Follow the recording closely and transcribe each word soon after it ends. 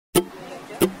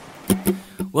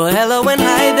Well, hello and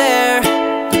hi there.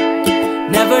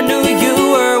 Never knew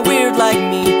you were weird like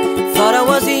me. Thought I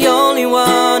was the only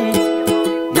one.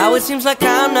 Now it seems like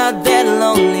I'm not that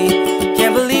lonely.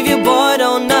 Can't believe you, boy,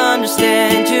 don't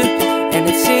understand you. And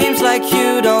it seems like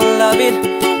you don't love it.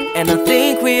 And I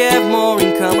think we have more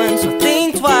in common, so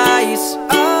think twice.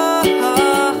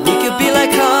 We could be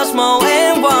like Cosmo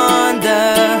and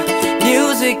Wanda.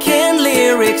 Music and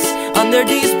lyrics under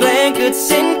these blankets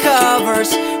and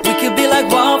covers. We could be like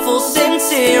waffles and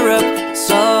syrup.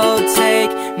 So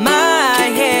take my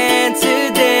hand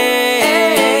today,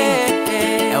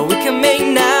 and we can make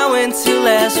now into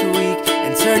last week,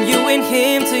 and turn you and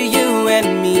him to you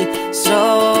and me.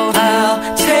 So I'll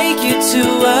take you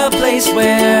to a place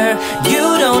where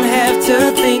you don't have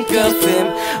to think of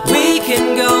him. We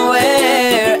can go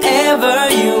wherever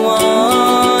you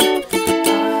want.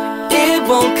 It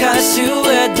won't cost you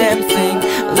a damn thing.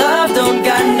 Love don't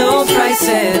got no price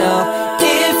at all.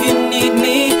 If you need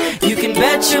me, you can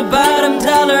bet your bottom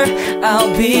dollar I'll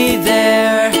be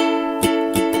there.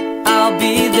 I'll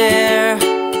be there.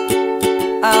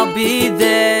 I'll be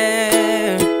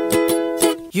there.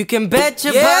 You can bet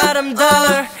your bottom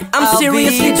dollar I'm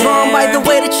seriously drawn by the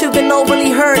way that you've been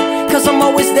overly hurt, cause I'm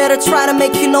always there to try to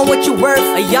make you know what you're worth.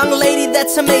 A young lady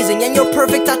that's amazing and you're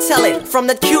perfect, I tell it. From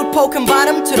that cute poking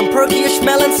bottom to them perky-ish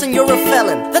melons, and you're a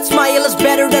felon. That smile is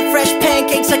better than fresh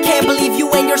pancakes. I can't believe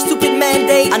you and your stupid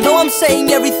mandate. I know I'm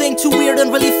saying everything too weird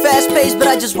and really fast-paced, but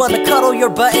I just wanna cuddle your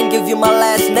butt and give you my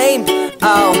last name.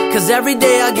 Oh, cause every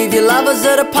day I give you love as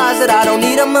a deposit. I don't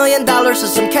need $1 million or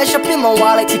some cash up in my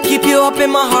wallet to keep you up in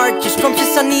my heart. Just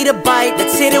scrumptious, I need a bite.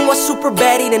 That's it and what's super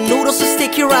batty, the noodles to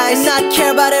stick your eyes. And not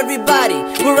care about everybody,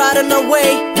 we're out on our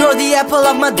way. You're the apple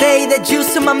of my day, that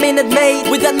juice in my Minute Maid.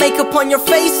 With that makeup on your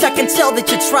face, I can tell that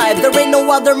you tried. There ain't no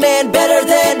other man better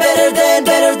than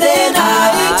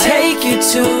I take you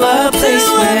to a place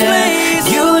where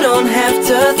you don't have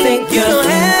to think of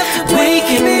me. We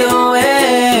can go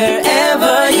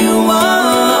wherever you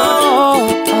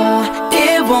want.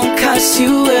 It won't cost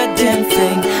you a damn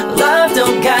thing. Love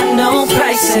don't got no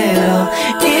price at all.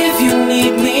 If you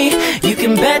need me, you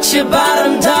can bet your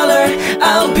bottom dollar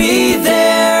I'll be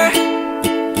there.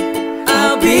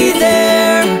 I'll be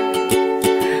there.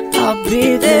 I'll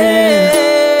be there.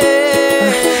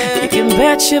 You can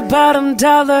bet your bottom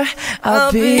dollar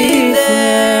I'll be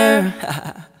there.